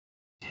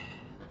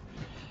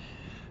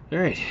All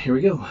right, here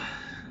we go.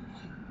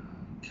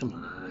 Come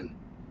on.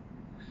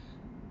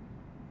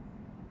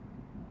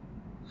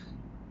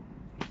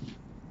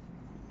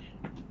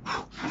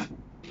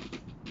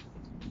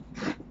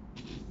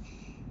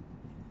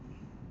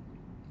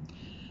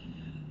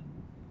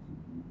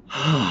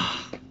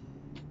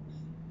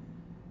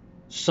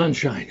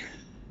 Sunshine.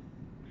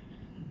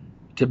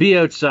 To be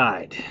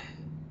outside.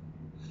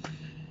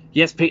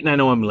 Yes, Peyton, I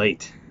know I'm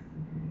late.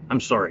 I'm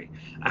sorry.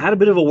 I had a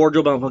bit of a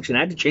wardrobe malfunction. I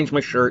had to change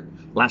my shirt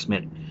last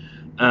minute.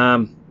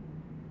 Um,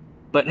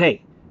 but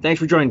hey, thanks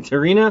for joining.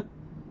 Tarina,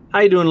 how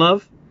you doing,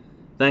 love?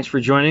 Thanks for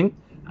joining.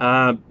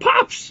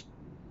 Pops,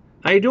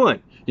 how you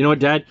doing? You know what,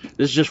 Dad?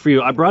 This is just for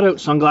you. I brought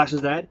out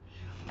sunglasses, Dad,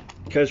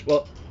 because,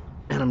 well,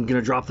 and I'm going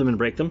to drop them and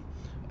break them.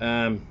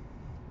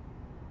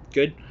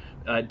 Good.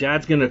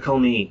 Dad's going to call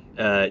me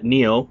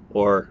Neo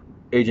or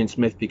Agent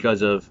Smith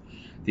because of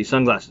these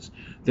sunglasses.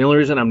 The only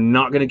reason I'm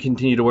not going to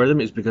continue to wear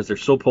them is because they're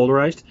so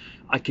polarized.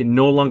 I can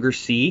no longer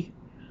see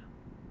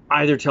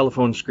either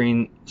telephone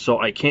screen, so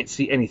I can't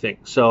see anything.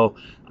 So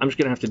I'm just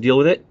going to have to deal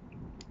with it.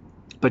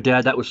 But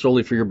Dad, that was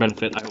solely for your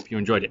benefit. I hope you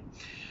enjoyed it.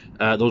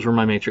 Those were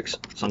my Matrix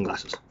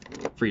sunglasses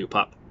for you,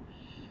 Pop.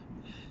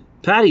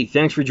 Patty,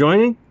 thanks for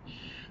joining.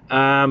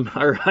 All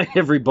right,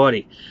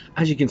 everybody.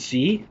 As you can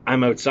see,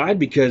 I'm outside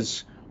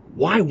because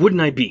why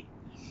wouldn't I be?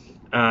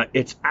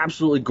 It's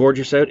absolutely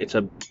gorgeous out. It's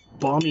a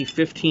balmy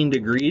 15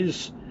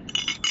 degrees.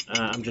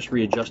 I'm just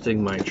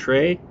readjusting my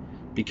tray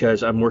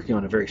because I'm working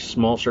on a very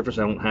small surface.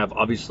 I don't have,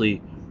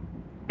 obviously,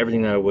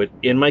 everything that I would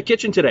in my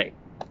kitchen today.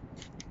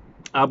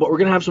 But we're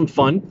going to have some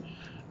fun.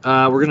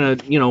 We're going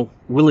to,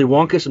 Willy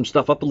Wonka some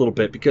stuff up a little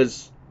bit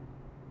because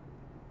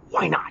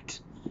why not?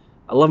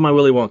 I love my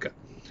Willy Wonka.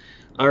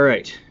 All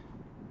right.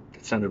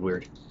 That sounded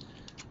weird.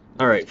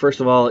 All right. First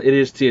of all, it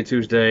is Tia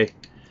Tuesday.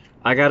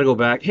 I got to go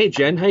back. Hey,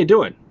 Jen, how you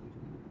doing?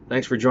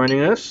 Thanks for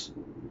joining us.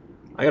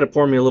 I got to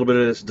pour me a little bit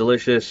of this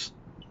delicious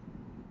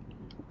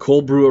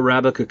cold brew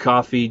Arabica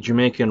coffee,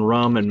 Jamaican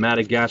rum, and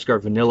Madagascar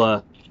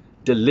vanilla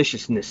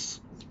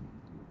deliciousness.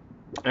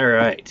 All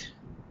right.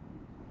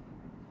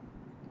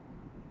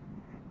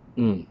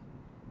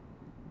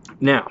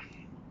 Now,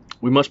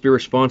 we must be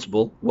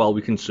responsible while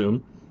we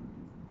consume.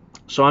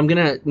 So I'm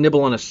going to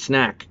nibble on a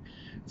snack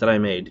that I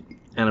made.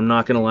 And I'm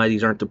not going to lie,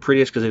 these aren't the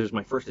prettiest because it was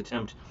my first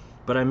attempt.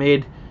 But I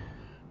made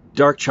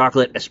dark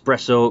chocolate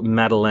espresso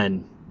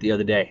madeleine the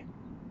other day.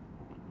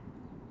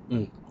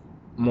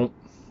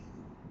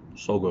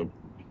 So good.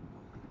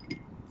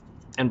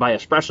 And by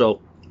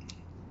espresso,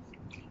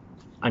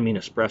 I mean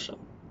espresso.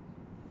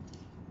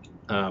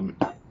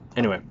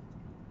 Anyway,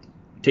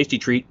 tasty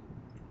treat.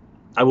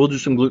 I will do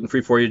some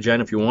gluten-free for you,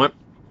 Jen, if you want.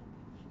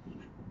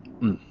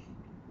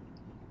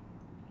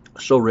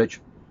 So rich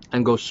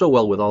and goes so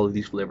well with all of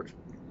these flavors.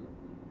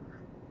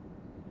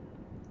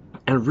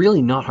 And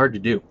really not hard to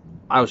do.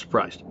 I was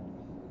surprised.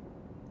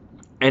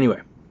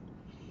 Anyway,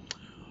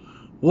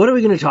 what are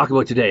we going to talk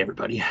about today,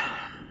 everybody?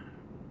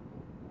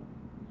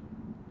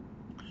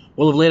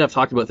 Well, of late I've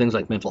talked about things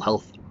like mental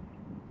health.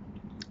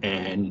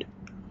 And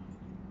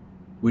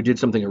we did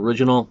something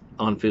original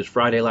on Fizz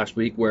Friday last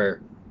week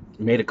where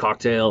we made a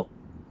cocktail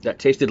that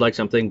tasted like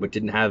something but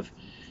didn't have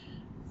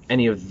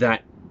any of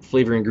that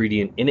flavor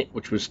ingredient in it,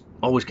 which was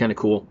always kind of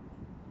cool.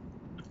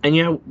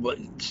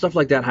 And stuff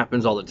like that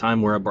happens all the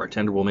time where a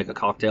bartender will make a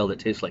cocktail that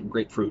tastes like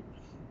grapefruit,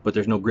 but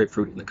there's no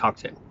grapefruit in the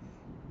cocktail.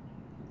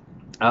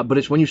 But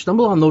it's when you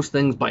stumble on those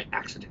things by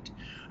accident.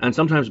 And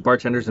sometimes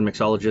bartenders and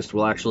mixologists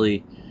will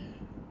actually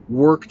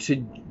work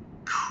to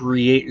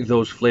create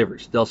those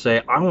flavors. They'll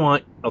say, I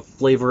want a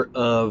flavor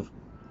of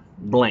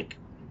blank.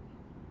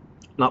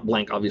 Not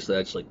blank, obviously,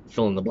 that's like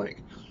fill in the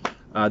blank.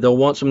 They'll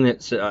want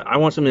something I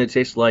want something that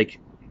tastes like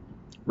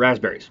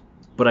raspberries,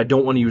 but I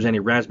don't want to use any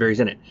raspberries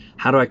in it.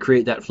 How do I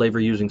create that flavor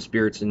using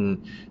spirits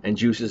and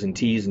juices and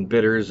teas and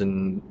bitters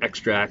and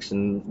extracts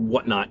and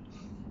whatnot?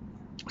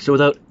 So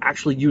without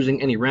actually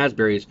using any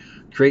raspberries,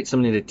 create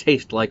something that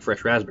tastes like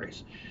fresh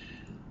raspberries.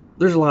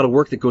 There's a lot of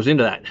work that goes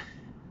into that.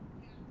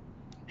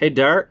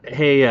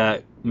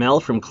 Hey, Mel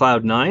from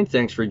Cloud9,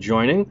 thanks for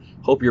joining.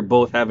 Hope you're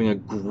both having a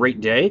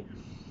great day.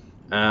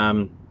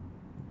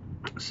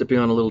 Sipping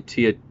on a little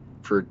Tia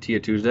for Tia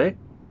Tuesday.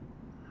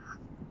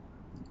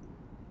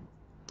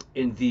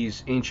 In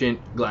these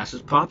ancient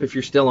glasses. Pop, if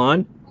you're still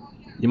on,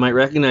 you might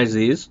recognize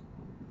these.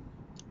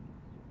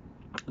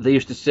 They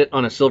used to sit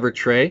on a silver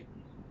tray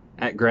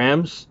at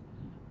Graham's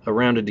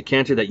around a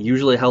decanter that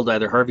usually held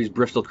either Harvey's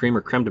Bristol Cream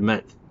or creme de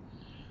menthe.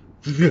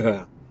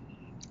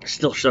 I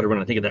still shudder when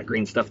I think of that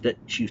green stuff that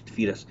she used to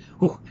feed us.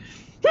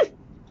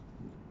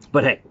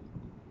 But hey,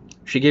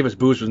 she gave us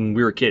booze when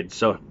we were kids,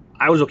 so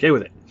I was okay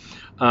with it.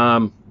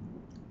 But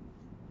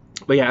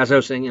yeah, as I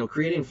was saying,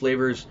 creating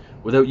flavors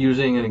without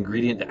using an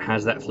ingredient that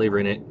has that flavor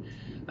in it,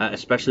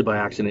 especially by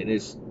accident,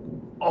 is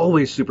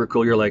always super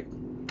cool. You're like,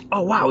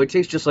 oh wow, it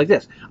tastes just like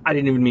this. I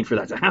didn't even mean for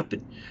that to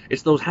happen.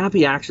 It's those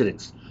happy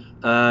accidents.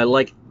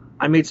 Like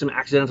I made some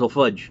accidental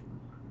fudge,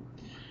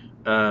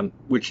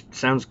 which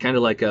sounds kind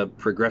of like a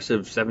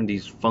progressive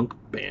 70s funk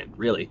band,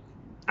 really.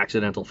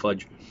 Accidental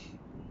Fudge.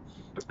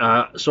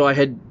 So I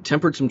had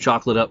tempered some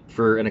chocolate up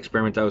for an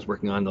experiment I was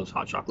working on, those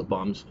hot chocolate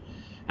bombs.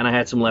 And I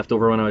had some left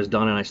over when I was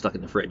done, and I stuck it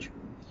in the fridge.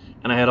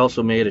 And I had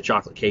also made a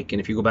chocolate cake,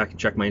 and if you go back and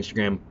check my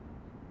Instagram,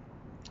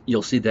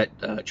 you'll see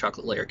that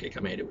chocolate layer cake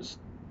I made. It was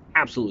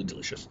absolutely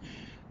delicious.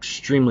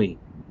 Extremely,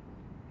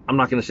 I'm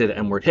not going to say the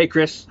M word. Hey,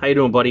 Chris, how you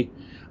doing, buddy?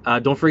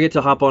 Don't forget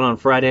to hop on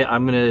Friday.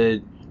 I'm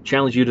going to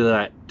challenge you to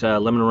that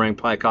lemon meringue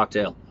pie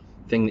cocktail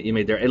thing that you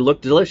made there. It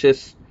looked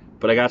delicious,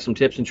 but I got some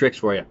tips and tricks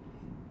for you.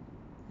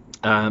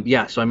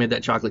 Yeah, so I made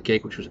that chocolate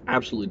cake, which was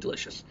absolutely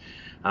delicious.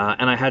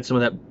 And I had some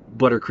of that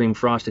buttercream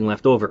frosting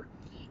left over.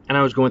 And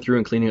I was going through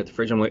and cleaning out the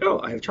fridge. I'm like, oh,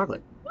 I have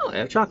chocolate. Oh, I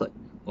have chocolate.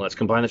 Well, let's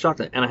combine the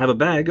chocolate. And I have a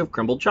bag of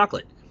crumbled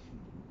chocolate.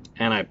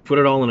 And I put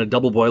it all in a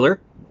double boiler.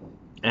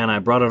 And I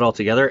brought it all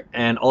together.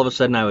 And all of a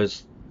sudden, I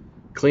was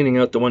cleaning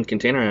out the one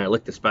container. And I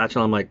licked the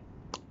spatula. I'm like,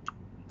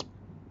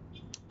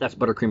 that's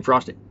buttercream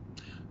frosting.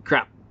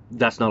 Crap,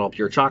 that's not all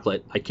pure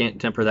chocolate. I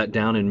can't temper that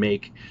down and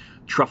make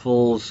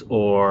truffles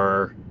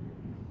or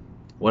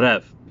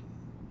whatever.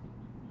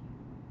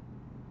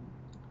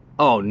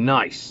 Oh,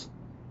 nice.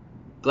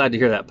 Glad to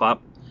hear that,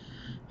 Pop.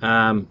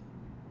 And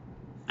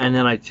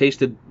then I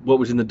tasted what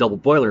was in the double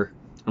boiler.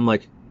 I'm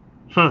like,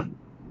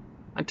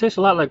 it tastes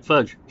a lot like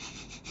fudge.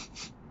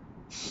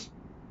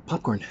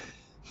 Popcorn.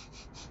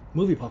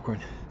 Movie popcorn.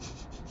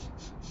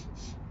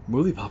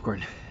 Movie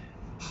popcorn.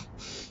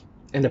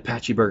 And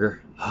Apache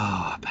burger.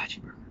 Oh, Apache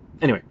burger.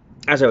 Anyway,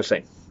 as I was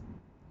saying,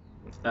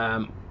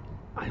 I'm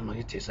like,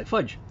 it tastes like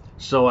fudge.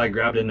 So I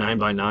grabbed a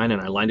 9x9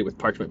 and I lined it with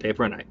parchment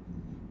paper, and I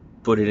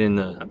put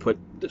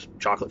this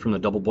chocolate from the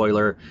double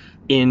boiler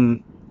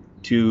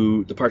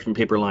into the parchment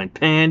paper lined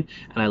pan,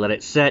 and I let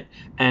it set,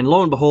 and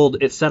lo and behold,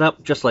 it set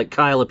up just like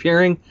Kyle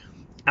appearing,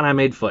 and I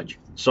made fudge.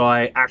 So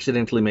I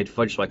accidentally made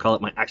fudge, so I call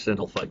it my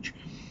accidental fudge.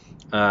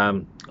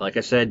 Like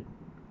I said,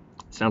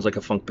 it sounds like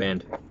a funk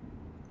band.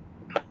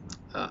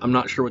 I'm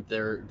not sure what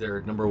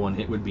their number one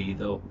hit would be,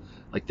 though,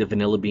 like the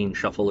Vanilla Bean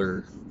Shuffle,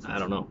 or I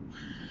don't know.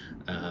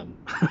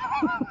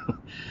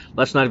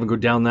 Let's not even go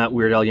down that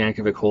Weird Al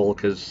Yankovic hole,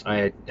 because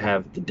I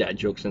have the dad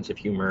joke sense of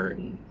humor,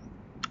 and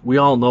we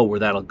all know where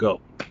that'll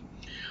go.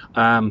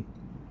 But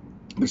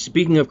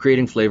speaking of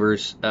creating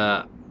flavors,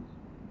 I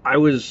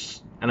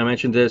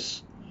mentioned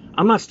this,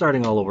 I'm not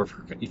starting all over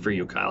for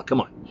you, Kyle.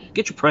 Come on,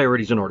 get your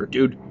priorities in order,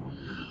 dude.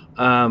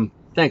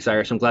 Thanks,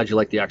 Iris. I'm glad you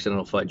like the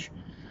accidental fudge.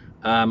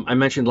 I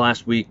mentioned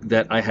last week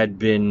that I had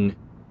been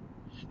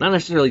not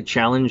necessarily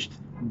challenged,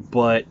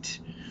 but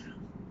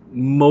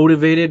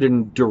motivated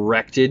and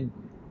directed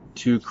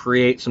to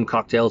create some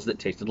cocktails that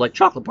tasted like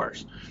chocolate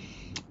bars.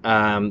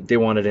 They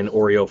wanted an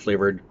Oreo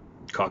flavored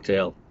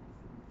cocktail.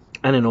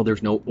 And I know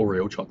there's no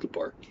Oreo chocolate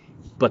bar,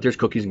 but there's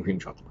cookies and cream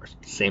chocolate bars.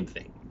 Same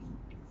thing.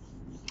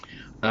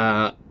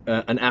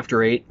 An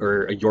After Eight,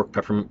 or a York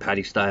peppermint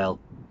patty style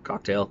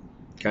cocktail,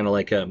 kind of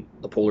like a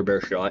polar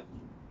bear shot,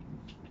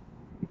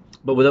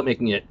 but without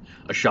making it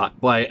a shot,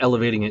 by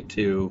elevating it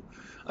to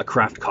a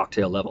craft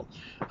cocktail level,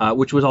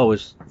 which was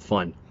always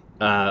fun.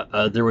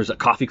 There was a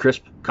coffee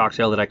crisp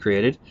cocktail that I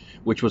created,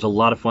 which was a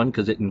lot of fun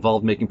because it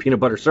involved making peanut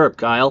butter syrup,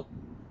 Kyle.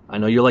 I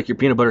know you like your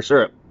peanut butter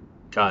syrup,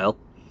 Kyle.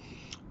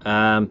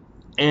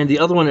 And the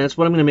other one, and that's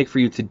what I'm going to make for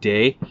you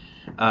today,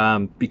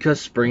 because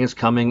spring is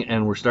coming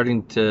and we're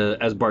starting to,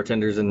 as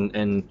bartenders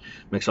and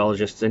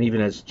mixologists, and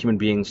even as human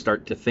beings,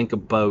 start to think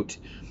about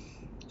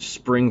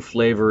spring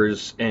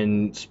flavors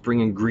and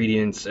spring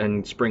ingredients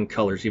and spring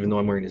colors, even though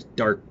I'm wearing this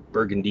dark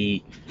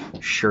burgundy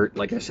shirt.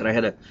 Like I said, I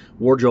had a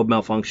wardrobe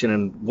malfunction,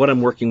 and what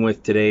I'm working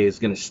with today is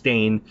going to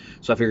stain,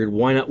 so I figured,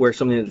 why not wear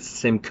something that's the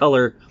same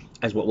color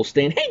as what will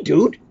stain. Hey,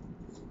 dude!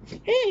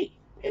 Hey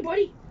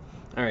buddy!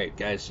 Alright,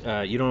 guys,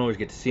 you don't always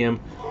get to see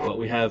him, but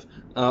we have,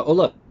 oh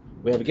look,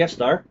 we have a guest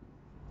star.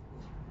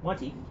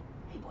 Monty.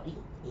 Hey, buddy.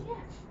 Yes.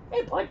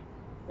 Hey, bud.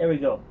 There we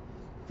go.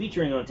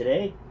 Featuring on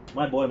today,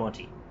 my boy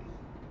Monty.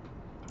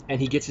 And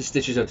he gets his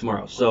stitches out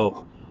tomorrow,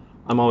 so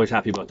I'm always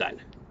happy about that.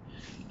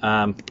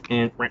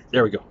 And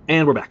there we go.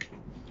 And we're back.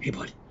 Hey,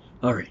 bud.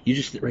 All right, you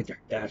just sit right there.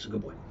 That's a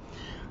good boy.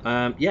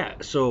 Yeah,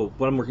 so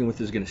what I'm working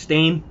with is going to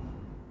stain.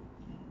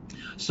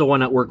 So why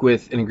not work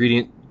with an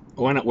ingredient?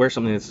 Why not wear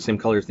something that's the same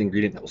color as the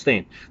ingredient that will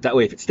stain? That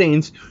way, if it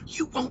stains,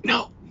 you won't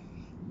know.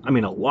 I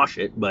mean, I'll wash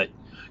it, but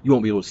you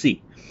won't be able to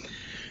see.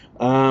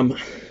 Oh,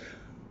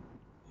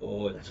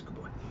 that's a good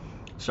boy.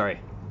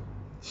 Sorry.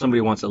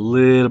 Somebody wants a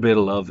little bit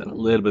of love and a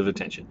little bit of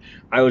attention.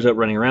 I was out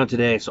running around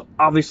today, so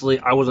obviously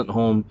I wasn't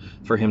home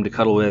for him to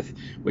cuddle with,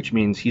 which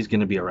means he's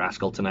going to be a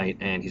rascal tonight,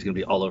 and he's going to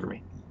be all over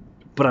me.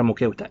 But I'm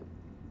okay with that.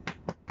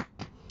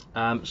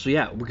 So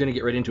yeah, we're going to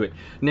get right into it.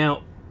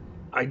 Now,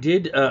 I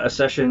did a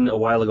session a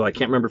while ago. I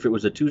can't remember if it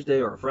was a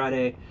Tuesday or a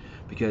Friday,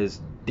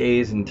 because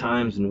days and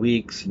times and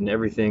weeks and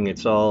everything,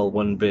 it's all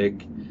one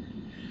big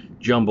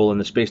jumble, and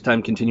the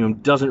space-time continuum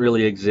doesn't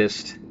really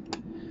exist.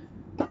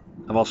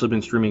 I've also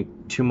been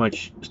streaming too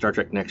much Star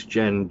Trek Next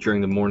Gen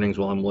during the mornings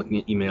while I'm looking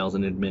at emails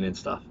and admin and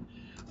stuff.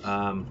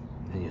 And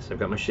yes, I've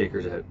got my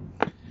shakers out.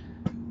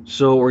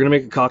 So we're going to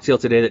make a cocktail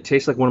today that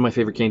tastes like one of my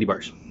favorite candy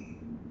bars.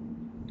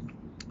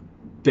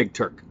 Big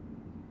Turk.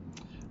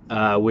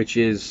 Which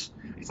is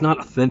It's not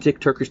authentic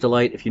Turkish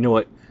Delight. If you know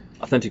what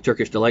authentic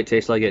Turkish Delight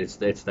tastes like, it's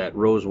that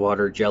rose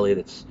water jelly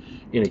that's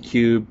in a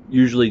cube,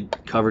 usually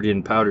covered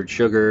in powdered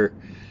sugar.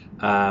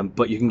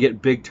 But you can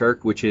get Big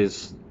Turk, which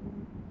is,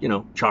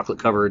 chocolate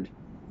covered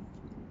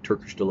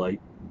Turkish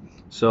Delight.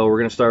 So we're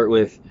gonna start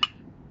with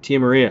Tia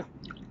Maria.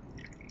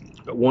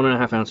 Got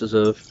 1.5 ounces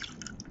of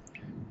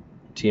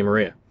Tia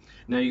Maria.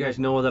 Now you guys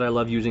know that I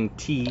love using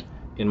tea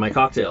in my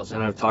cocktails,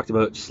 and I've talked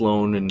about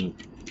Sloan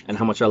and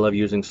how much I love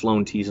using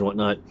Sloan teas and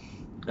whatnot.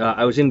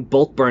 I was in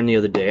Bulk Barn the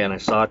other day, and I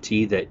saw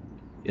tea that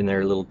in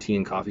their little tea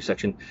and coffee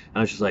section, and I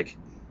was just like,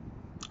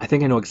 I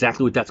think I know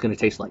exactly what that's going to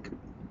taste like.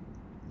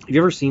 Have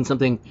you ever seen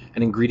something,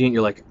 an ingredient,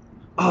 you're like,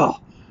 oh,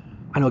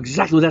 I know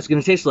exactly what that's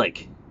going to taste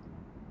like?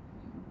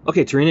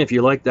 Okay, Tarina, if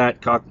you like that,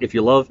 if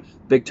you love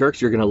Big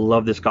Turks, you're going to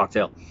love this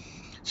cocktail.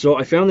 So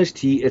I found this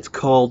tea. It's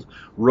called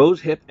Rose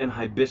Hip and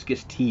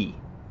Hibiscus Tea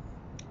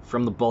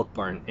from the Bulk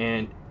Barn,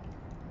 and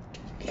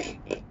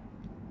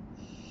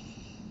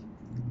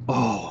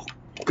oh,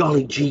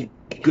 golly gee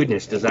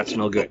goodness, does that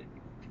smell good.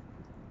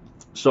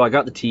 So I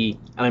got the tea,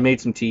 and I made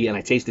some tea, and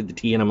I tasted the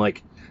tea, and I'm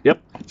like,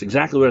 yep, it's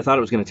exactly what I thought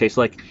it was going to taste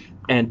like.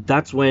 And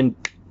that's when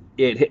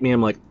it hit me.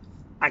 I'm like,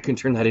 I can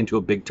turn that into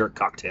a Big Turk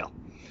cocktail.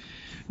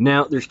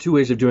 Now, there's 2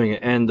 ways of doing it,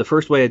 and the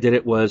first way I did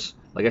it was,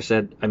 like I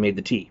said, I made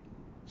the tea.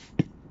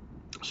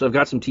 So I've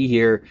got some tea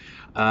here,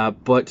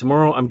 but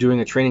tomorrow I'm doing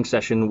a training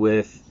session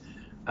with,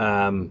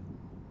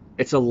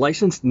 it's a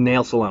licensed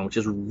nail salon, which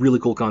is a really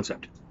cool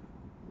concept.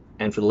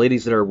 And for the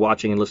ladies that are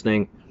watching and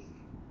listening,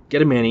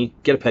 get a mani,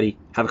 get a pedi,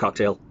 have a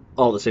cocktail,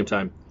 all at the same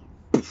time.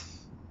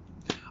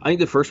 I think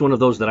the first one of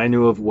those that I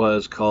knew of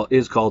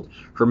is called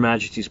Her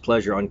Majesty's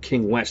Pleasure on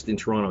King West in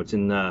Toronto. It's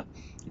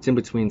in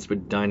between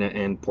Spadina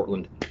and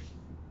Portland.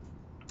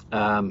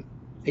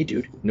 Hey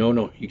dude,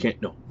 no, you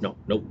can't, no,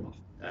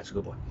 that's a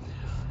good boy.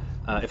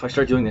 If I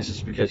start doing this,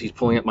 it's because he's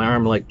pulling at my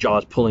arm like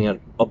Jaws pulling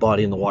at a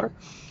body in the water.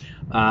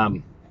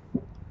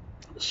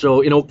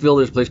 So in Oakville,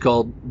 there's a place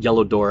called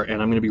Yellow Door,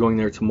 and I'm going to be going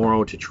there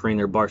tomorrow to train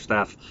their bar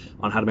staff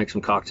on how to make some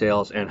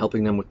cocktails and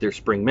helping them with their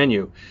spring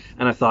menu.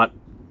 And I thought,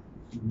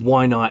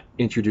 why not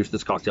introduce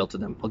this cocktail to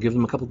them? I'll give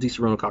them a couple Di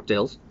Serono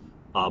cocktails,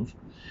 and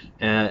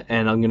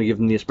I'm going to give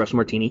them the espresso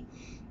martini,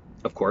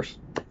 of course.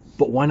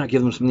 But why not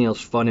give them something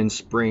else fun in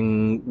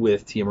spring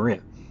with Tia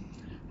Maria?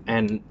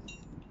 And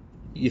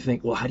you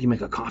think, well, how do you make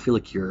a coffee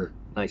liqueur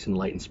nice and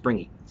light and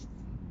springy?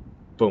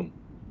 Boom,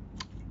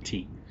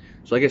 tea.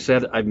 So like I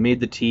said, I've made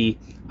the tea.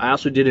 I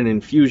also did an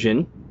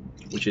infusion,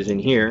 which is in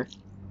here.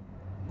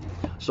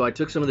 So I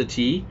took some of the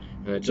tea,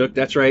 and I took,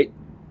 that's right,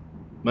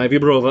 my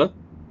Vibrova,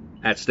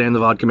 at Stan the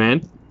Vodka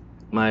Man,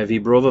 my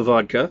Vibrova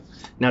vodka.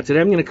 Now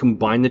today I'm going to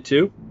combine the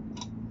two.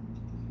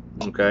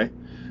 Okay,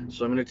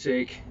 so I'm going to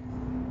take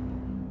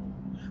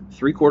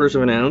 3/4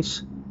 of an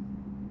ounce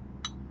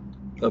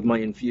of my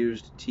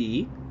infused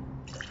tea.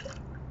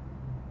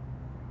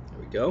 There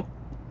we go.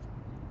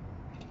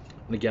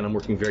 And again, I'm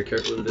working very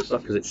carefully with this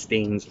stuff because it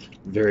stains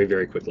very,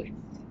 very quickly.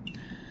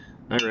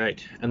 All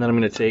right, and then I'm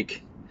going to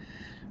take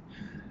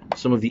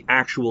some of the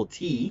actual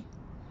tea.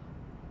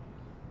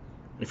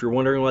 If you're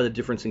wondering why the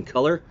difference in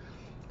color,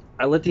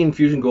 I let the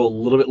infusion go a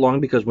little bit long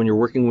because when you're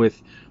working with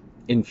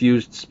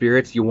infused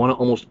spirits, you want to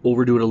almost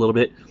overdo it a little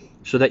bit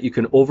so that you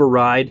can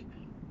override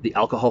the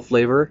alcohol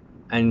flavor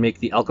and make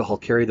the alcohol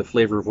carry the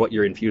flavor of what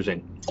you're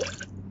infusing.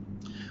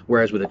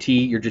 Whereas with a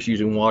tea, you're just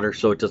using water,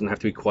 so it doesn't have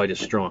to be quite as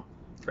strong.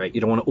 Right?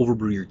 You don't want to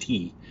overbrew your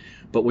tea,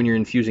 but when you're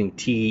infusing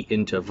tea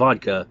into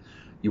vodka,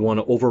 you want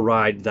to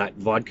override that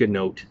vodka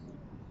note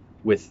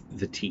with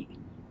the tea.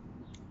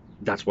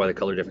 That's why the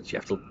color difference. You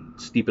have to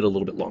steep it a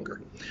little bit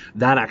longer.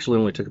 That actually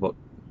only took about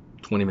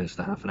 20 minutes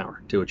to half an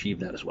hour to achieve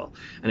that as well.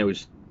 And it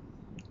was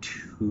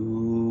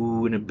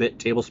 2 and a bit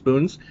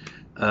tablespoons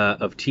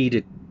of tea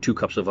to 2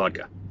 cups of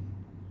vodka.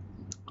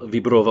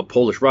 Vibrova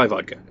Polish rye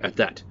vodka at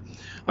that.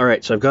 All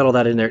right, so I've got all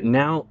that in there.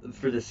 Now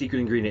for the secret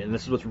ingredient, and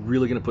this is what's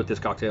really going to put this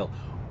cocktail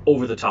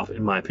over the top,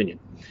 in my opinion.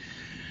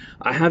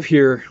 I have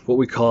here what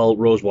we call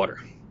rose water.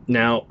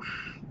 Now,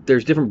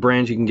 there's different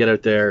brands you can get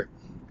out there,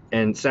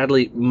 and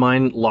sadly,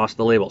 mine lost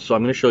the label. So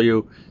I'm going to show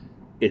you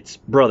its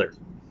brother.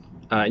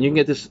 And you can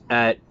get this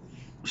at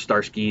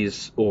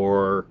Starsky's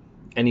or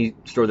any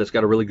store that's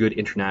got a really good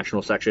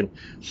international section.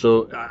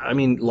 So, I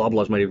mean,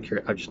 Loblaws might even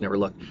carry it. I've just never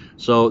looked.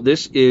 So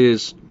this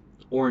is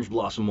orange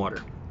blossom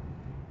water.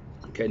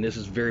 Okay, and this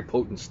is very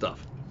potent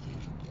stuff.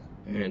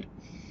 And,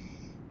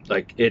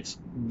 like, it's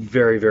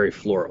very, very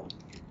floral.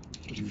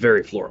 It's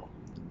very floral.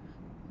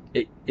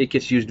 It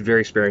gets used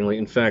very sparingly.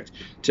 In fact,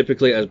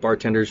 typically as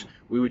bartenders,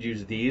 we would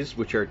use these,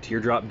 which are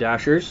teardrop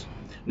dashers.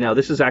 Now,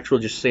 this is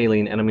actually just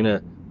saline, and I'm going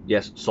to,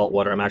 yes, salt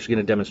water. I'm actually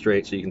going to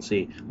demonstrate so you can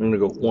see. I'm going to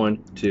go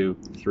 1, 2,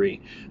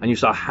 3. And you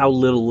saw how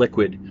little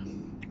liquid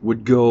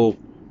would go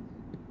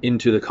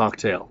into the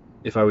cocktail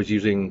if I was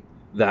using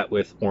that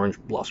with orange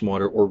blossom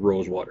water or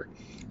rose water.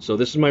 So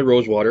this is my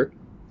rose water.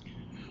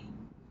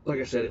 Like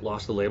I said, it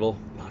lost the label.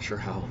 Not sure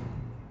how.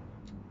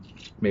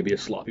 Maybe a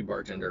sloppy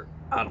bartender.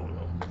 I don't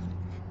know.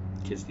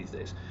 Kids these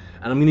days.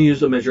 And I'm going to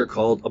use a measure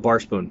called a bar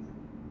spoon.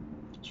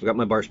 So I've got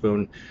my bar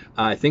spoon.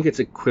 I think it's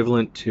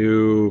equivalent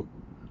to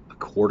a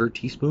 1/4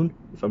 teaspoon,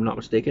 if I'm not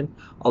mistaken.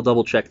 I'll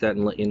double check that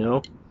and let you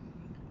know.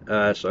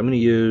 So I'm going to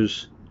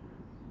use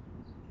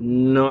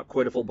not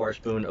quite a full bar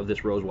spoon of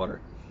this rose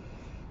water.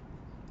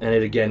 And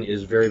it, again,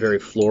 is very, very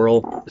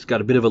floral. It's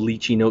got a bit of a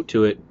lychee note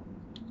to it.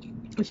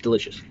 It's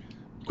delicious.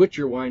 Quit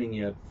your whining,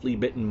 you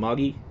flea-bitten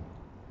moggy.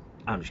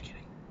 I'm just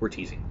kidding. We're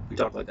teasing. We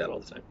talk like that all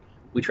the time.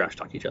 We trash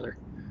talk each other.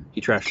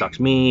 He trash talks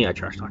me, I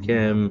trash talk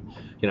him.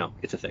 You know,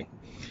 it's a thing.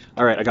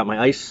 All right, I got my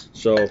ice,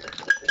 so I'm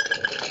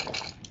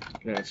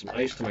gonna add some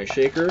ice to my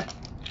shaker.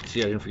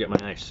 See, I didn't forget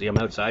my ice. See, I'm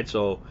outside,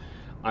 so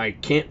I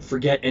can't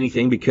forget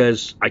anything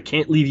because I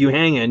can't leave you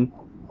hanging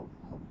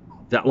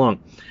that long.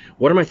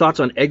 What are my thoughts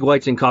on egg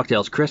whites in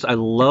cocktails? Chris, I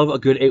love a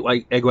good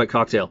egg white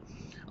cocktail.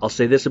 I'll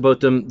say this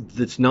about them.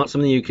 It's not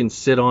something you can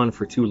sit on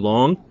for too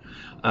long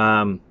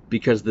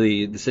because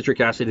the citric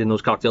acid in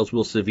those cocktails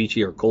will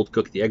ceviche or cold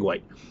cook the egg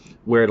white,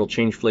 where it'll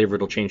change flavor,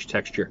 it'll change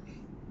texture.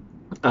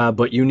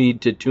 But you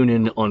need to tune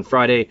in on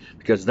Friday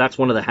because that's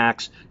one of the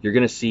hacks you're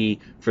going to see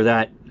for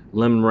that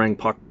lemon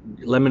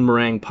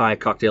meringue pie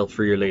cocktail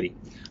for your lady.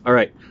 All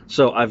right,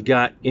 so I've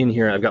got in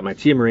here, I've got my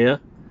Tia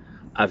Maria,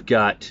 I've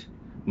got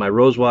my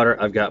rose water,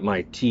 I've got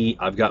my tea,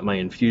 I've got my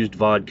infused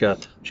vodka.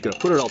 I'm just going to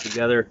put it all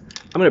together.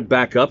 I'm going to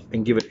back up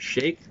and give it a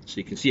shake so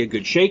you can see a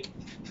good shake.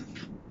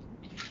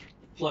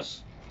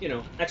 Plus, you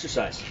know,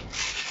 exercise.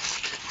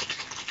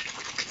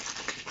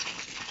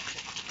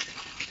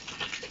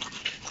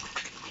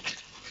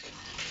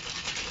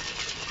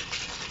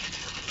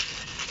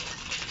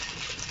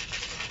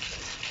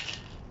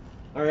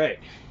 All right,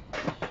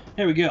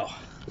 here we go.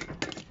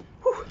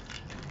 Whew.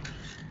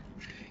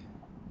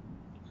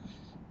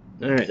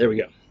 All right, there we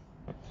go.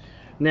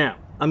 Now,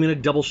 I'm going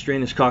to double strain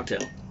this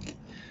cocktail.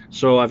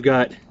 So I've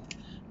got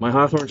my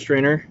Hawthorne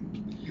strainer.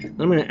 I'm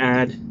going to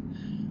add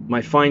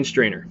my fine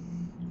strainer.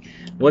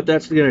 What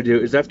that's going to do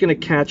is that's going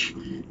to catch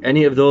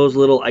any of those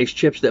little ice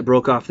chips that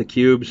broke off the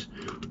cubes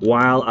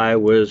while I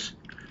was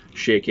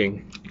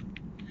shaking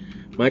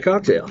my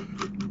cocktail.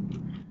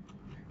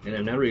 And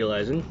I'm now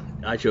realizing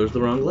I chose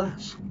the wrong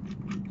glass.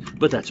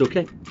 But that's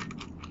okay.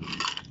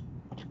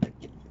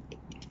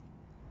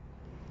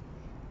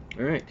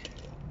 All right.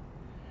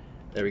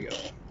 There we go.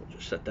 I'll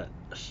just set that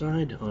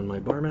aside on my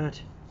bar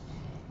mat.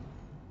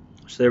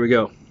 So there we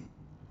go.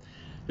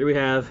 Here we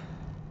have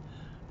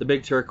the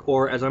Big Turk,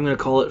 or as I'm going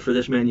to call it for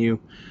this menu,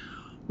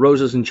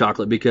 roses and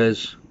chocolate,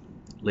 because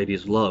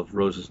ladies love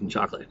roses and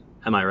chocolate.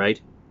 Am I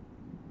right?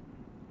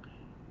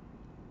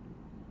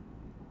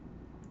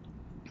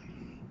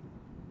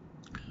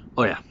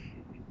 Oh yeah.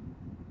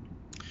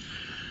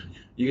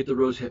 You get the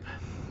rose hip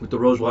with the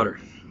rose water.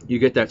 You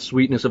get that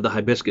sweetness of the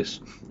hibiscus.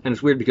 And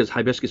it's weird because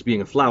hibiscus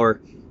being a flower,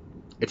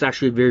 it's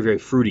actually very, very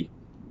fruity.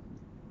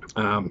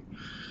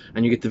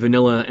 And you get the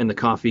vanilla and the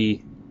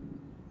coffee,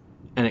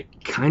 and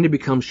it kind of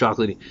becomes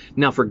chocolatey.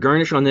 Now for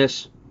garnish on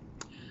this,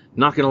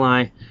 not gonna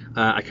lie,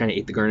 I kind of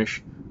ate the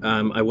garnish.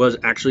 I was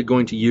actually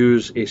going to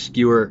use a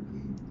skewer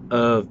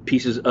of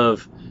pieces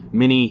of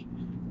mini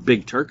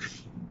Big Turk,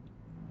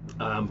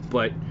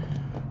 but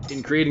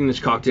in creating this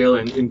cocktail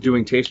and in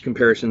doing taste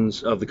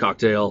comparisons of the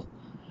cocktail,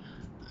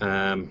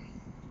 I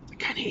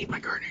kind of ate my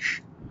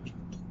garnish.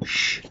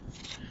 Shh.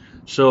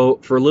 So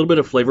for a little bit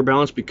of flavor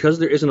balance, because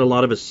there isn't a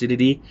lot of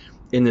acidity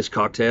in this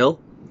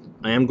cocktail,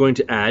 I am going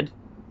to add,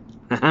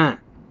 I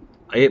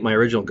ate my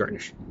original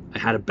garnish. I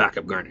had a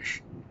backup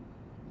garnish.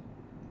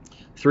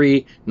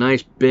 3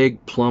 nice,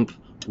 big, plump,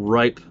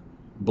 ripe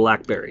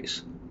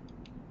blackberries.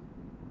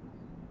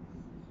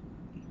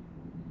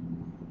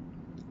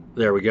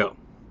 There we go.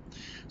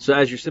 So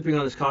as you're sipping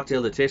on this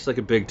cocktail that tastes like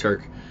a Big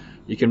Turk,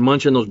 you can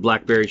munch on those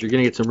blackberries. You're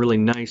going to get some really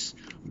nice,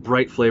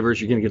 bright flavors.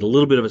 You're going to get a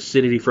little bit of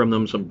acidity from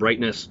them, some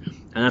brightness,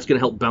 and that's going to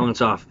help balance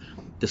off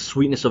the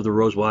sweetness of the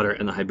rose water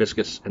and the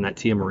hibiscus and that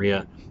Tia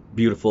Maria.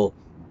 Beautiful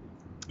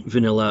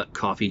vanilla,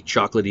 coffee,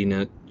 chocolatey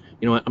note.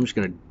 You know what? I'm just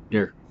going to,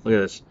 here, look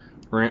at this.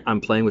 I'm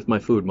playing with my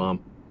food,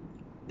 Mom.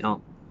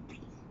 Oh,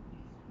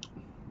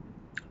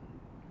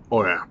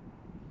 oh yeah.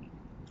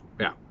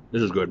 Yeah,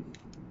 this is good.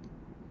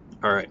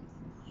 All right.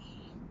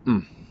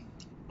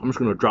 I'm just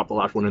going to drop the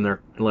last one in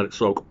there and let it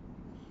soak.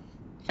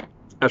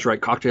 That's right,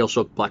 cocktail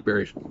soaked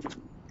blackberries.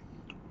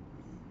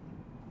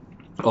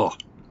 Oh,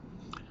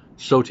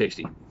 so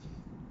tasty.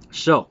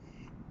 So,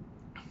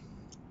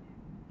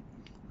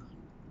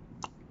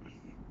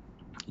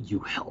 you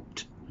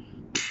helped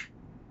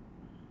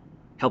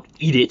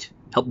eat it,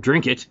 helped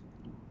drink it.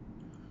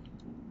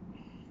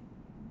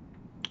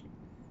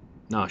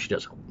 No, she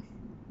does help.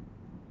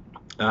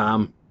 I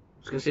was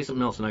going to say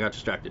something else and I got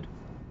distracted.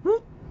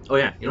 Oh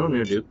yeah, you know what I'm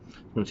going to do?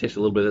 I'm going to taste a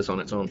little bit of this on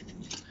its own.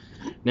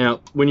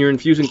 Now, when you're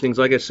infusing things,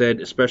 like I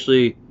said,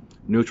 especially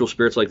neutral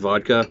spirits like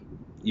vodka,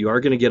 you are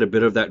going to get a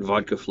bit of that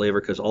vodka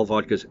flavor because all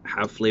vodkas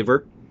have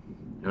flavor.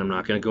 And I'm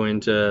not going to go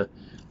into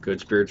good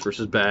spirits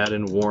versus bad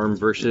and warm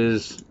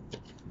versus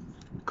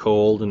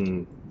cold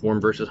and warm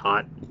versus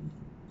hot,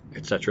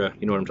 etc.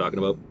 You know what I'm talking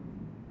about.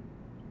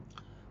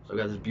 So I've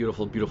got this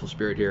beautiful, beautiful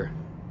spirit here.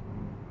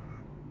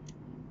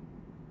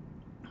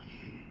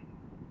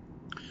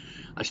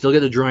 I still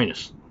get the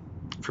dryness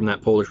from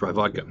that Polish rye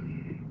vodka,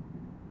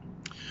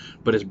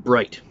 but it's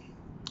bright.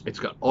 It's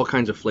got all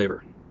kinds of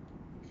flavor.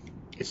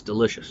 It's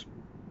delicious.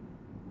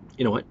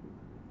 You know what?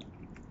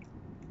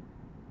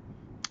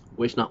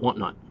 Waste not, want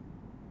not.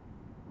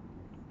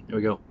 There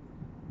we go.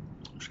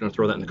 I'm just going to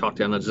throw that in the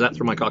cocktail. Now, does that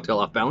throw my cocktail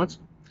off balance?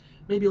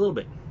 Maybe a little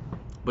bit,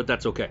 but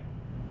that's okay.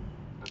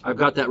 I've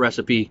got that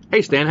recipe.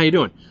 Hey, Stan, how you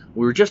doing?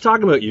 We were just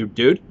talking about you,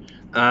 dude.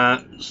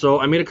 So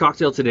I made a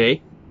cocktail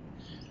today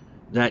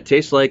that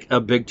tastes like a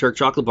Big Turk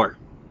chocolate bar.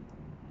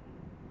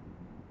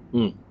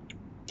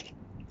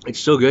 It's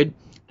so good.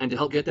 And to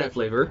help get that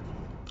flavor,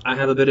 I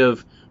have a bit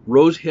of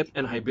rose hip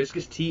and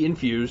hibiscus tea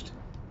infused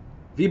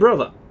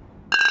Vibrova.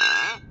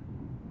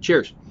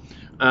 Cheers.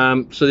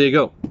 So there you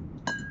go.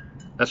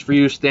 That's for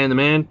you, Stan the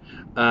man.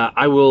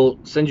 I will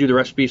send you the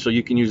recipe so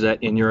you can use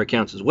that in your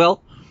accounts as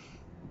well.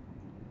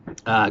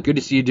 Good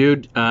to see you,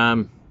 dude.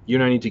 You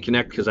and I need to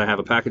connect because I have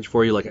a package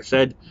for you, like I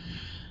said,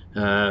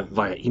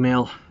 via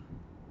email.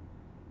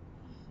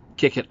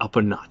 Kick it up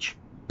a notch.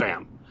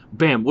 Bam.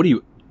 Bam. What are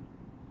you?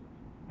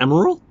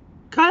 Emerald?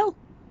 Kyle?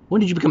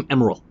 When did you become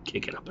Emerald?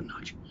 Kick it up a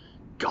notch.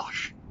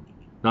 Gosh.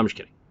 No, I'm just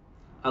kidding.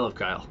 I love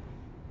Kyle.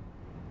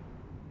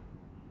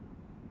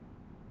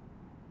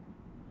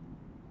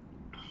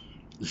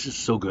 This is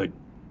so good.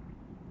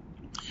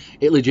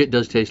 It legit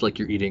does taste like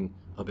you're eating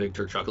a Big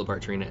Turk chocolate bar,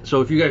 Trina.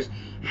 So if you guys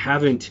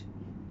haven't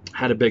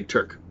had a Big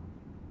Turk,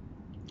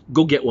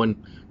 go get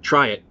one,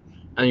 try it,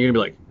 and you're going to be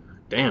like,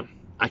 damn,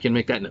 I can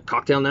make that in a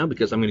cocktail now,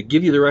 because I'm going to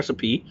give you the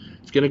recipe.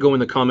 It's going to go in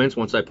the comments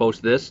once I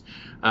post this.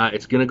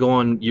 It's going to go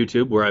on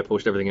YouTube where I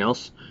post everything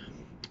else.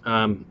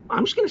 I'm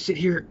just going to sit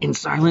here in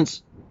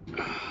silence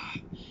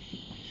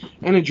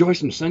and enjoy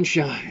some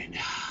sunshine.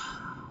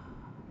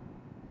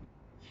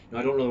 No,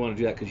 I don't really want to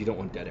do that because you don't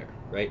want dead air,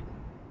 right?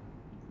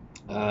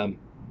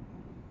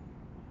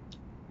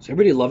 Is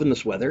everybody loving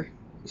this weather?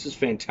 This is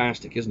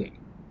fantastic, isn't it?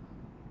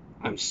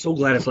 I'm so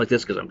glad it's like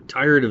this because I'm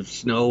tired of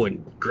snow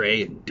and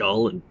gray and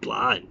dull and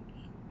blah and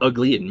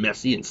ugly and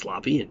messy and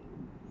sloppy and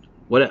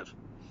whatever.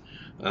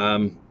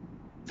 I'm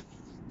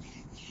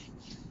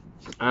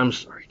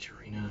sorry,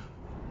 Tarina,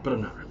 but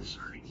I'm not really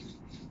sorry.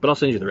 But I'll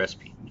send you the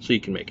recipe so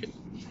you can make it.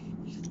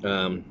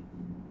 Oh,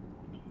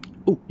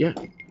 yeah,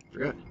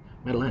 forgot.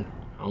 Madeleine.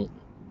 Oh,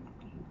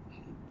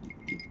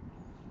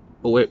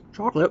 wait,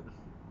 chocolate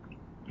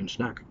and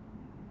snack.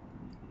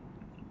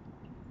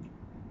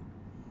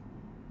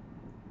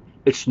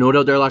 It snowed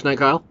out there last night,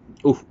 Kyle.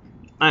 Oof,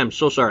 I am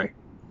so sorry.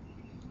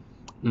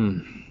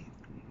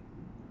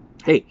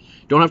 Hey,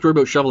 don't have to worry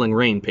about shoveling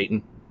rain,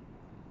 Peyton.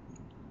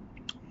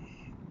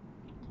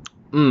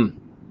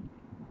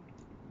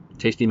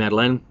 Tasty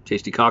Madeleine,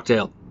 tasty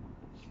cocktail.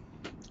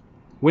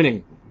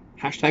 Winning.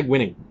 Hashtag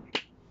winning.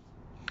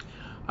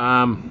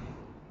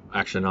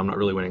 Actually, no, I'm not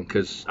really winning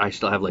because I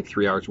still have like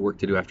 3 hours of work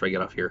to do after I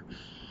get off here.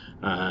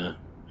 And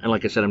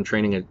like I said, I'm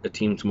training a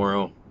team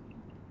tomorrow.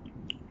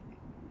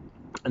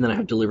 And then I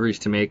have deliveries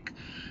to make.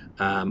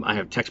 I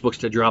have textbooks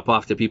to drop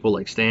off to people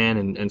like Stan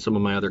and some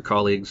of my other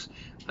colleagues,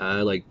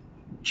 like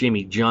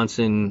Jamie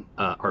Johnson,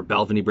 our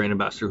Balvenie brand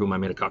ambassador, whom I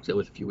made a cocktail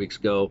with a few weeks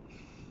ago.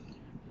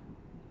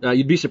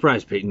 You'd be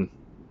surprised, Peyton.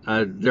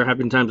 There have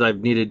been times I've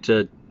needed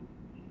to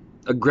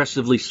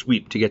aggressively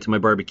sweep to get to my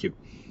barbecue.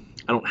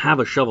 I don't have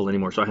a shovel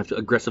anymore, so I have to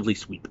aggressively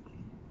sweep.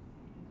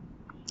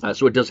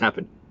 So it does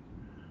happen.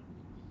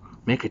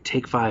 Make a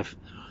Take 5.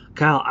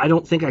 Kyle, I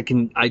don't think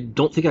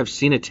I've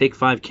seen a Take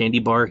 5 candy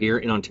bar here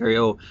in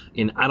Ontario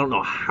in I don't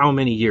know how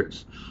many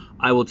years.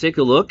 I will take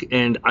a look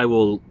and I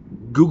will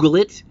Google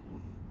it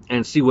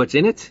and see what's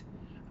in it,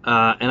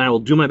 and I will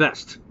do my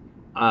best.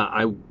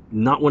 I'm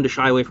not one to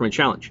shy away from a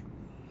challenge.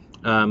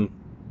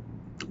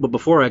 But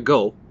before I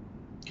go,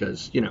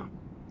 because, you know,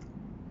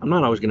 I'm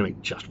not always going to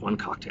make just one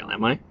cocktail,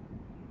 am I?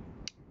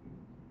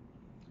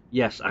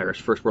 Yes, Iris,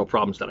 first world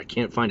problems that I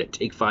can't find a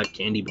Take 5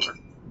 candy bar.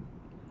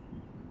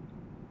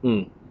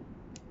 All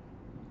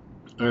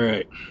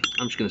right,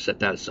 I'm just going to set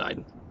that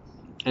aside.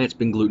 And it's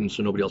been gluten,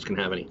 so nobody else can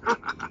have any.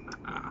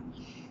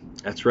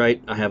 That's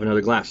right, I have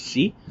another glass.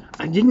 See,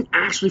 I didn't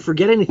actually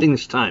forget anything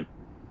this time.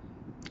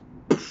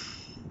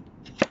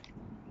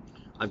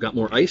 I've got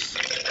more ice,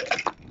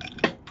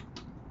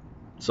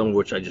 some of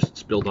which I just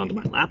spilled onto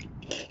my lap,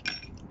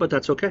 but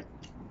that's okay.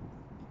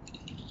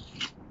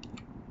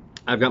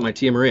 I've got my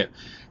Tia Maria.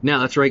 Now,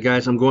 that's right,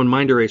 guys, I'm going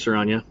Mind Eraser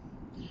on you.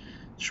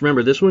 Just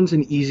remember, this one's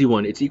an easy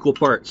one. It's equal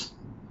parts.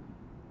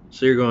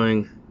 So you're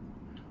going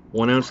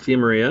 1 ounce Tia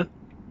Maria,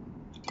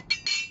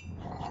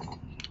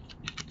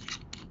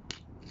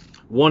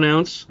 1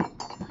 ounce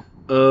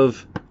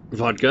of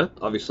vodka.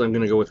 Obviously, I'm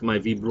going to go with my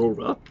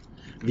Vibrova.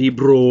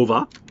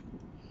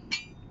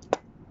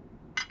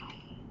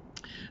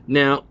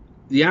 Now,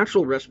 the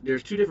actual recipe,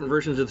 there's 2 different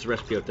versions of this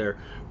recipe out there.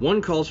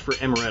 One calls for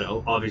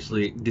amaretto,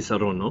 obviously di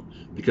Saronno,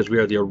 because we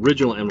are the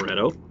original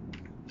amaretto.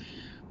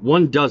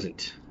 One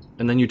doesn't,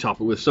 and then you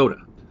top it with soda.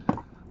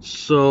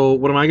 So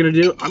what am I going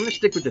to do? I'm going to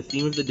stick with the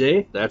theme of the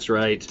day. That's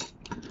right.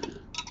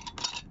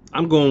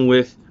 I'm going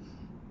with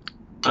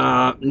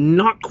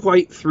Not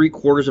quite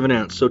 3/4 of an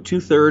ounce. So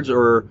 2/3,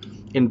 or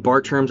in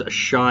bar terms, a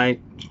shy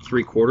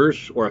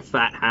 3/4 or a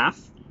fat half.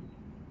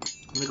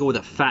 I'm gonna go with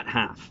a fat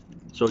half.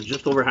 So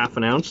just over half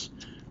an ounce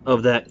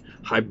of that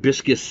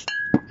hibiscus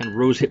and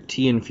rosehip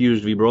tea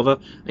infused Vibrova.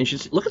 And you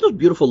should see, look at those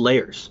beautiful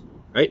layers,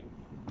 right?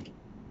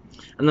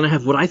 And then I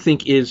have what I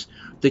think is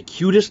the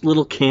cutest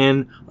little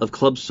can of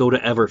club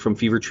soda ever from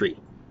Fever Tree.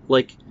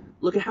 Like,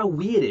 look at how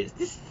wee it is.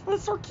 This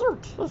is so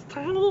cute. It's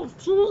tiny,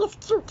 it's teeny, it's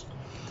cute.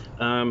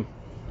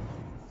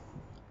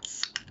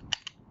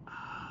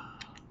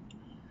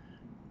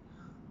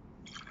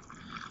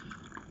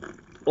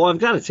 Well, I've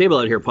got a table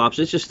out here, Pops.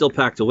 It's just still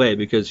packed away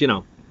because,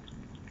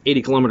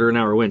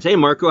 80km/h winds. Hey,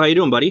 Marco, how you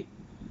doing, buddy?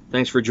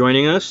 Thanks for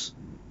joining us.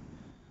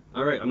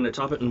 All right, I'm going to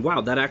top it. And wow,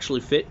 that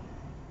actually fit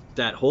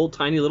that whole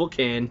tiny little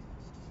can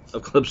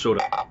of club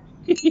soda.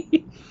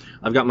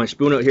 I've got my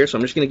spoon out here, so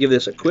I'm just going to give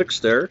this a quick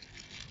stir.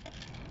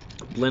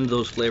 Blend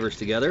those flavors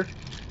together.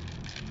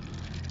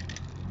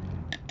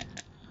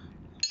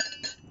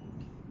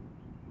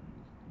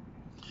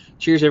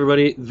 Cheers,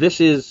 everybody.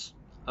 This is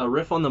a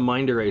riff on the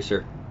Mind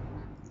Eraser.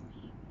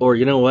 Or,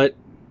 you know what?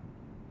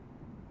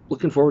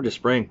 Looking forward to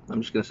spring.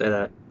 I'm just going to say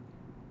that.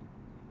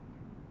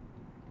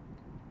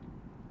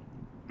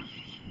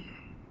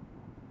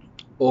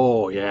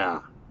 Oh,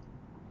 yeah.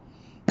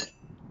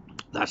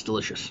 That's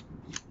delicious.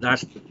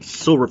 That's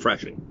so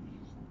refreshing.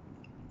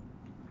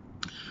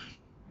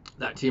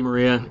 That Tia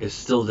Maria is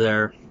still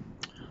there.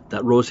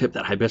 That rosehip,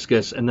 that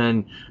hibiscus, and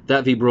then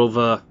that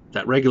Vibrova,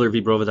 that regular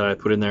Vibrova that I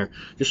put in there,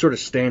 just sort of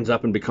stands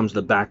up and becomes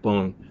the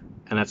backbone.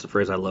 And that's the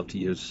phrase I love to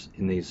use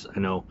in these, I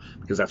know,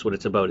 because that's what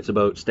it's about. It's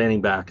about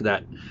standing back,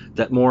 that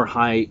more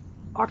high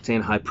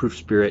octane, high proof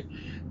spirit,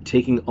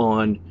 taking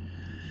on.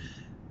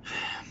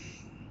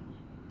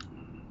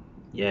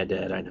 Yeah,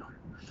 Dad, I know.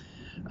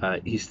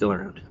 He's still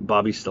around.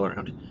 Bobby's still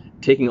around.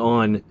 Taking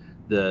on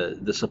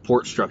the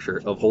support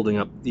structure of holding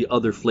up the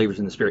other flavors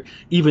in the spirit,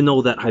 even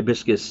though that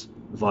hibiscus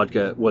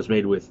vodka was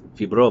made with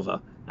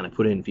Vibrova, and I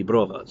put in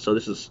Vibrova. So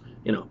this is,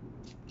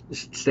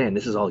 Stan,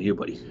 this is all you,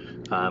 buddy.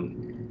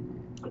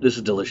 This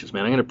is delicious,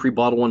 man. I'm going to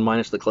pre-bottle one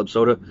minus the club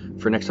soda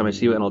for next time I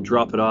see you, and I'll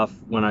drop it off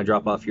when I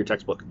drop off your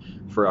textbook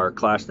for our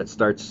class that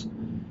starts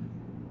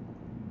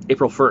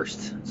April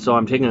 1st. So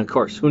I'm taking a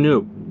course. Who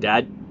knew?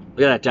 Dad?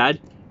 Look at that,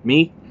 Dad.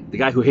 Me, the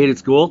guy who hated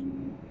school.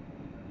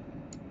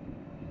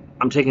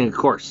 I'm taking a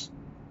course.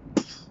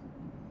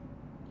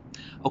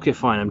 Okay,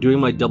 fine. I'm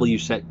doing my W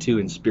set 2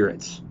 in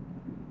spirits.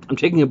 I'm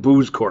taking a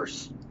booze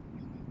course.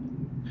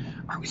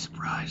 Are we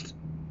surprised?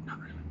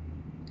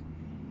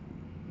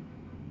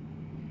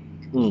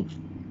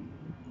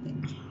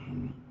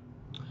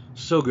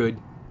 So good,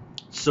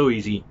 so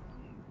easy,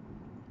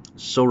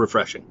 so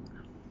refreshing.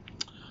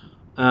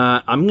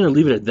 I'm going to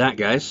leave it at that,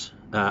 guys.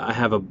 I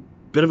have a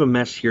bit of a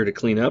mess here to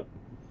clean up.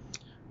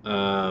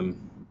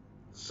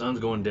 Sun's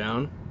going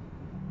down.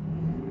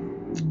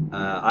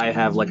 I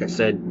have, like I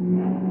said,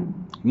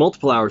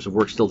 multiple hours of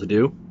work still to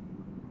do.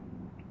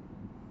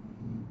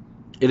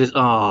 It is,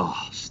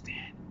 Stan.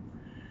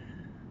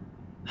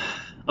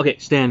 Okay,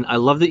 Stan, I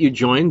love that you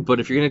joined, but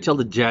if you're going to tell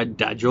the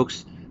dad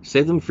jokes,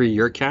 save them for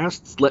your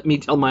casts. Let me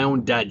tell my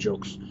own dad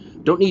jokes.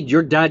 Don't need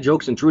your dad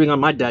jokes intruding on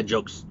my dad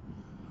jokes.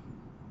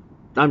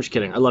 I'm just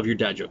kidding. I love your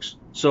dad jokes.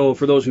 So,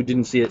 for those who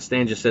didn't see it,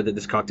 Stan just said that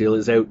this cocktail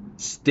is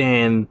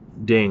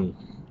outstanding.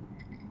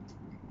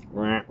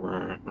 I'm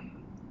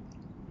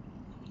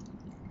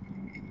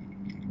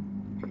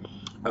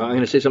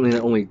going to say something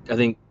that only, I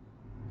think,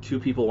 2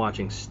 people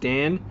watching,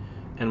 Stan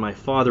and my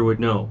father, would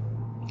know.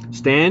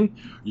 Stan,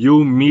 you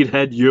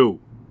meathead, you.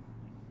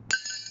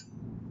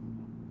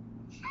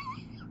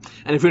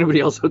 And if anybody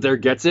else out there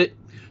gets it,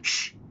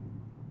 shh.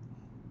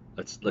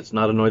 Let's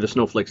not annoy the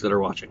snowflakes that are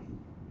watching.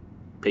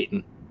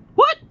 Peyton.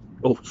 What?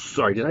 Oh,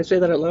 sorry. Did I say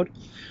that out loud?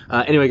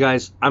 Anyway,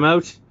 guys, I'm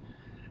out.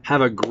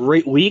 Have a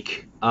great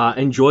week.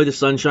 Enjoy the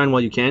sunshine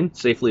while you can.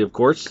 Safely, of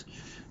course.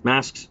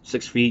 Masks,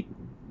 6 feet.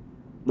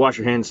 Wash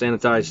your hands,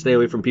 sanitize. Stay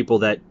away from people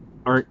that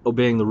aren't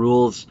obeying the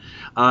rules.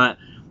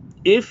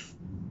 If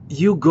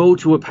you go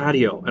to a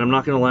patio, and I'm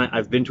not going to lie,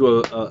 I've been to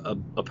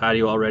a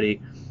patio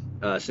already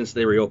since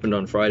they reopened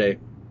on Friday.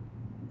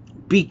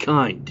 Be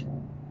kind.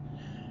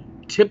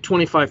 Tip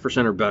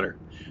 25% or better.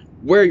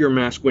 Wear your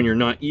mask when you're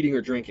not eating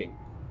or drinking.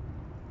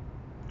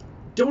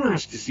 Don't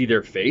ask to see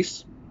their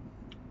face.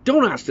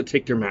 Don't ask to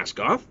take their mask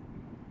off.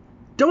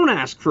 Don't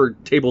ask for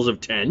tables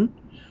of 10.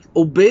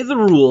 Obey the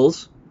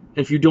rules.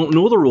 And if you don't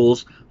know the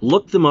rules,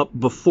 look them up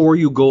before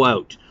you go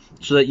out,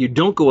 so that you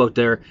don't go out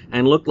there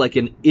and look like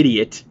an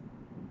idiot,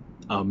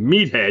 a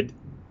meathead,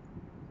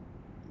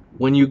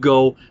 when you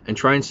go and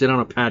try and sit on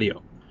a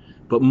patio.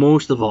 But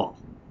most of all,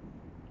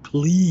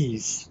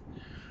 please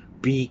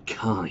be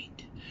kind.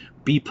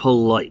 Be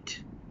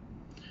polite.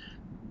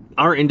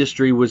 Our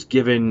industry was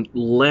given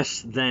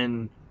less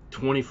than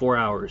 24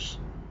 hours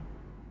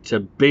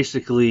to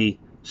basically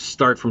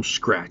start from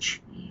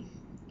scratch.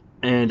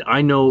 And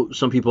I know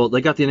some people, they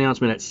got the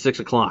announcement at 6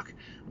 o'clock.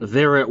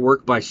 They're at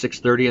work by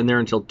 6:30 and they're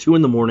until 2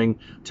 in the morning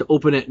to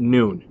open at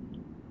noon.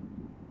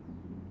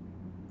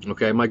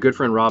 Okay, my good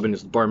friend Robin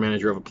is the bar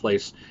manager of a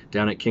place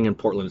down at King in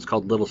Portland. It's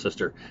called Little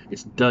Sister.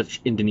 It's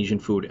Dutch Indonesian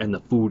food, and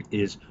the food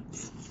is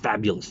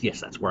fabulous. Yes,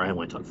 that's where I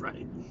went on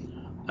Friday.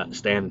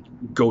 Stan,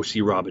 go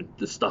see Robin.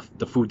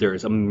 The food there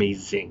is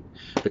amazing.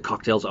 The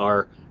cocktails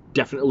are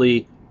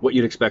definitely what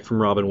you'd expect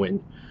from Robin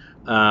Wynn.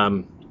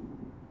 Um,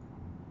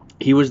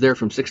 he was there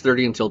from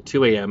 6:30 until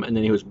 2 a.m. and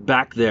then he was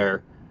back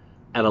there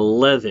at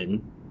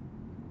 11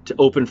 to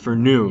open for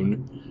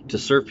noon to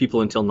serve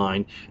people until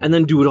 9, and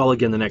then do it all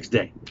again the next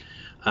day.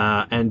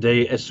 And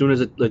they, as soon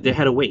as they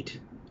had to wait,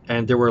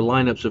 and there were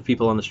lineups of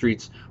people on the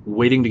streets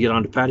waiting to get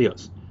onto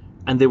patios,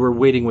 and they were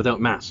waiting without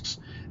masks,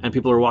 and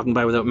people are walking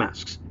by without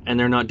masks, and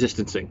they're not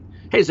distancing.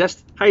 Hey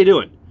Zest, how you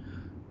doing?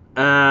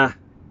 I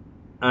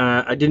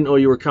didn't know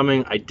you were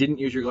coming. I didn't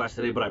use your glass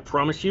today, but I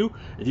promise you,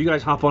 if you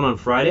guys hop on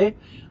Friday,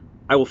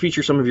 I will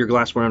feature some of your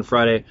glassware on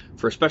Friday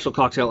for a special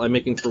cocktail I'm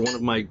making for one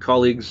of my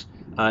colleagues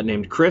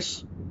named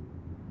Chris.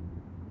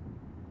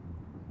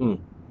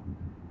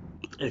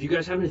 If you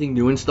guys have anything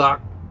new in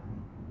stock,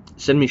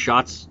 send me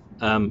shots.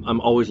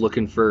 I'm always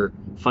looking for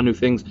fun new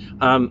things.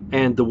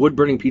 And the wood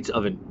burning pizza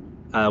oven,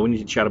 we need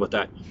to chat about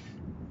that.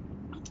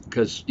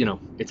 Because,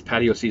 it's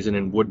patio season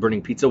and wood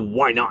burning pizza,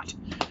 why not?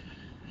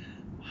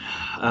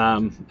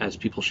 As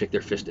people shake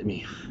their fist at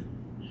me.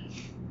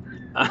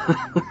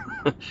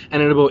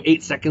 And in about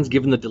 8 seconds,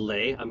 given the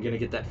delay, I'm going to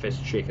get that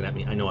fist shaken at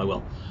me. I know I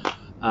will.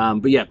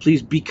 But yeah,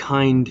 please be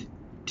kind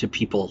to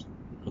people,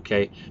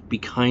 okay? Be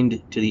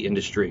kind to the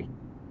industry.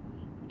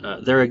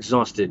 They're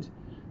exhausted.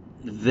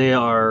 They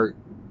are,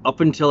 up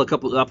until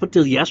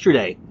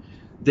yesterday,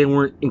 they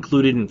weren't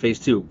included in phase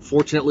 2.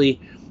 Fortunately,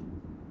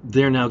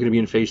 they're now going to be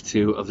in phase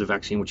 2 of the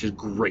vaccine, which is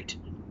great.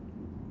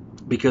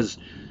 Because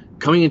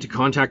coming into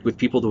contact with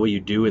people the way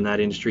you do in that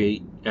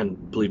industry,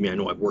 and believe me, I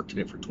know I've worked in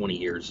it for 20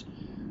 years,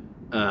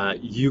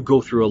 you go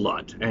through a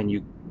lot, and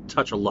you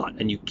touch a lot,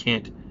 and you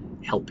can't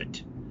help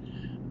it.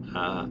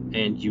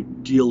 And you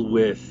deal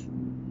with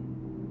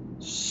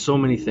so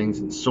many things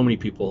and so many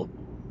people.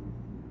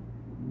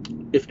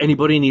 If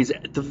anybody needs,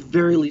 at the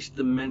very least,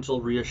 the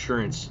mental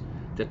reassurance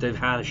that they've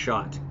had a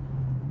shot,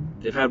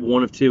 they've had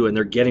one of 2, and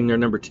they're getting their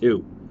number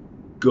 2,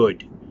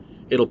 good.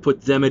 It'll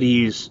put them at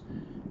ease.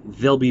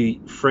 They'll be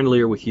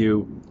friendlier with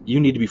you. You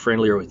need to be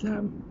friendlier with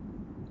them.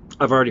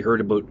 I've already heard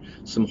about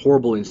some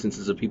horrible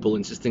instances of people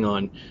insisting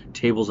on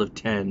tables of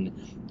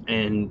 10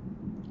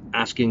 and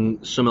asking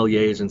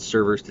sommeliers and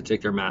servers to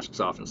take their masks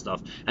off and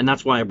stuff. And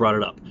that's why I brought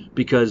it up.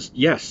 Because,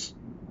 yes,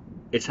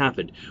 it's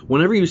happened.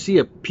 Whenever you see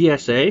a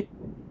PSA,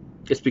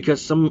 it's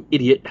because some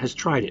idiot has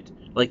tried it.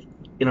 Like,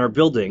 in our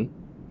building,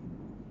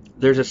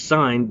 there's a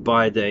sign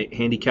by the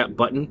handicap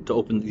button to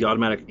open the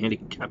automatic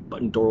handicap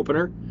button door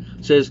opener.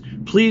 It says,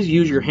 please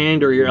use your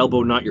hand or your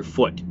elbow, not your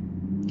foot.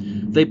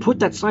 They put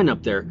that sign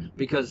up there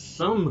because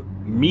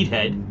some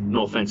meathead,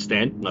 no offense,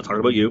 Stan, I'm not talking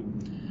about you,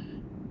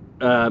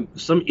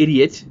 some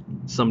idiot,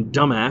 some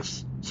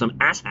dumbass, some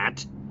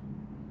asshat,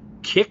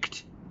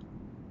 kicked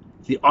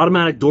the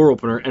automatic door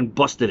opener and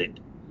busted it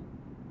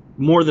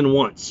more than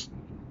once.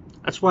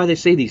 That's why they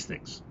say these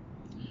things.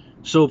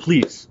 So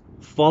please,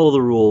 follow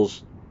the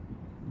rules,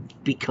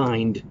 be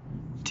kind,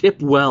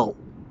 tip well,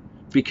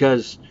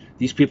 because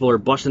these people are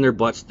busting their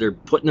butts, they're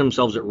putting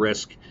themselves at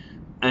risk,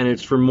 and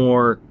it's for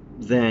more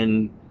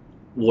than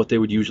what they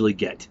would usually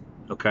get,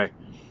 okay?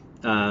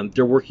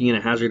 They're working in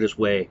a hazardous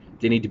way.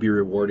 They need to be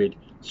rewarded,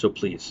 so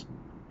please,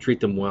 treat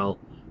them well.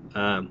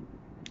 And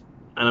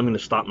I'm going to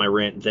stop my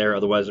rant there,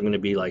 otherwise I'm going to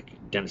be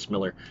like Dennis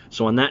Miller.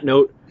 So on that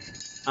note,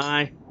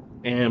 I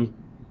am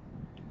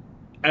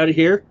out of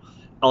here.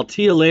 I'll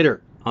see you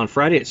later on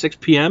Friday at 6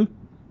 p.m.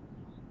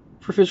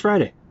 for Fizz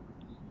Friday.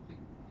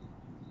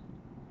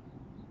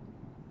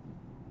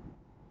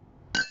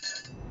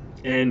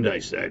 And I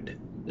said,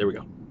 there we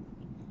go.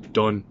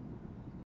 Done.